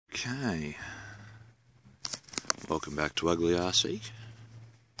Okay, welcome back to Ugly RC.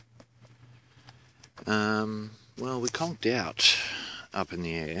 Well, we conked out up in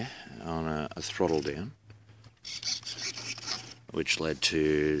the air on a throttle down, which led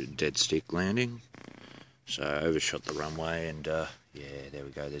to dead stick landing. So I overshot the runway, and yeah, there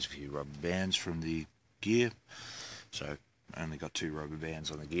we go. There's a few rubber bands from the gear. So I only got 2 rubber bands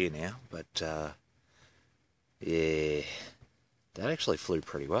on the gear now, but yeah, that actually flew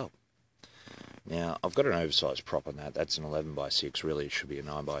pretty well. Now, I've got an oversized prop on that. That's an 11x6. Really, it should be a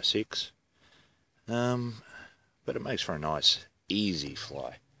 9x6. But it makes for a nice, easy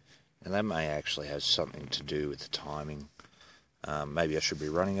fly. And that may actually have something to do with the timing. Maybe I should be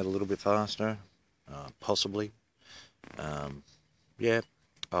running it a little bit faster. Possibly. Yeah,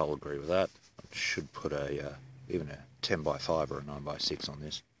 I'll agree with that. I should put even a 10x5 or a 9x6 on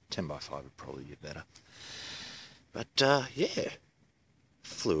this. 10x5 would probably be better. But, yeah.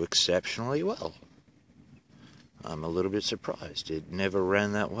 Flew exceptionally well. I'm a little bit surprised. It never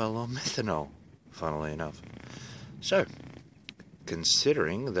ran that well on methanol, funnily enough. So,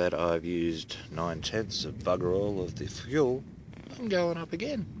 considering that I've used 9/10 of bugger all of the fuel, I'm going up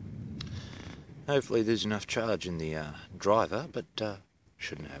again. Hopefully there's enough charge in the driver, but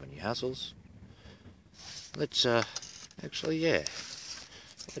shouldn't have any hassles. Let's, actually, yeah.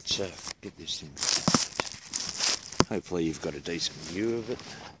 Let's get this thing started. Hopefully you've got a decent view of it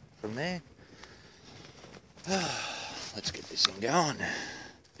from there. Let's get this thing going.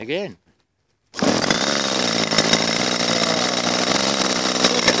 Again.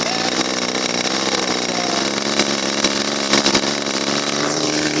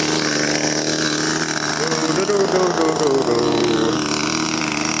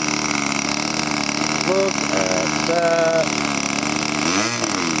 Look at that.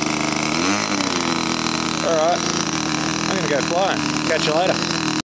 Alright. I'm going to go flying. Catch you later.